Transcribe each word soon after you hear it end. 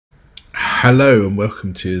Hello and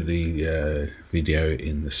welcome to the video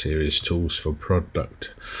in the series Tools for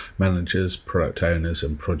Product Managers, Product Owners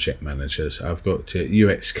and Project Managers. I've got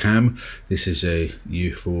uxcam. This is a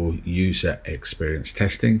for user experience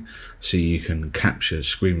testing, so you can capture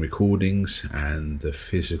screen recordings and the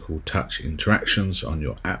physical touch interactions on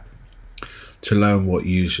your app to learn what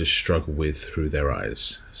users struggle with through their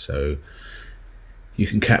eyes. So you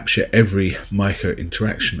can capture every micro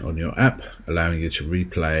interaction on your app, allowing you to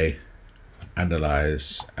replay,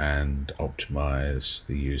 analyze and optimize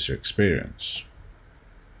the user experience.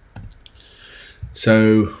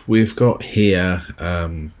 So we've got here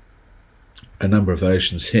a number of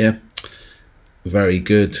versions here. Very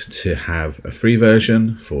good to have a free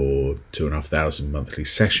version for 2,500 monthly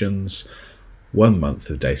sessions, 1 month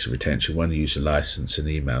of data retention, 1 user license and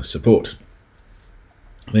email support.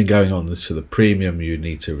 Then going on to the premium, you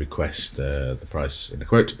need to request the price in a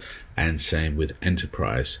quote, and same with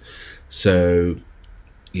enterprise. So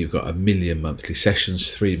you've got 1 million monthly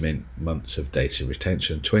sessions, 3 months of data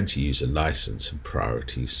retention, 20 user license and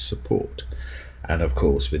priority support. And of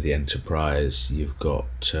course with the enterprise you've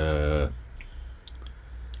got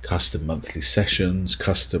custom monthly sessions,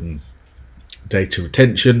 custom data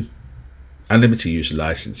retention, unlimited user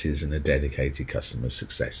licenses and a dedicated customer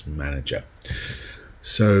success manager.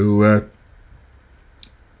 So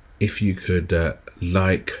if you could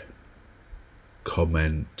like,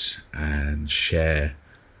 comment and share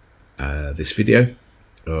this video.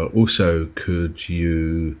 Also, could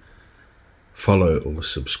you follow or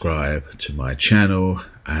subscribe to my channel,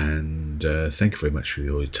 and thank you very much for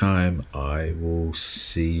your time. I will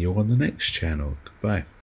see you on the next channel. Goodbye.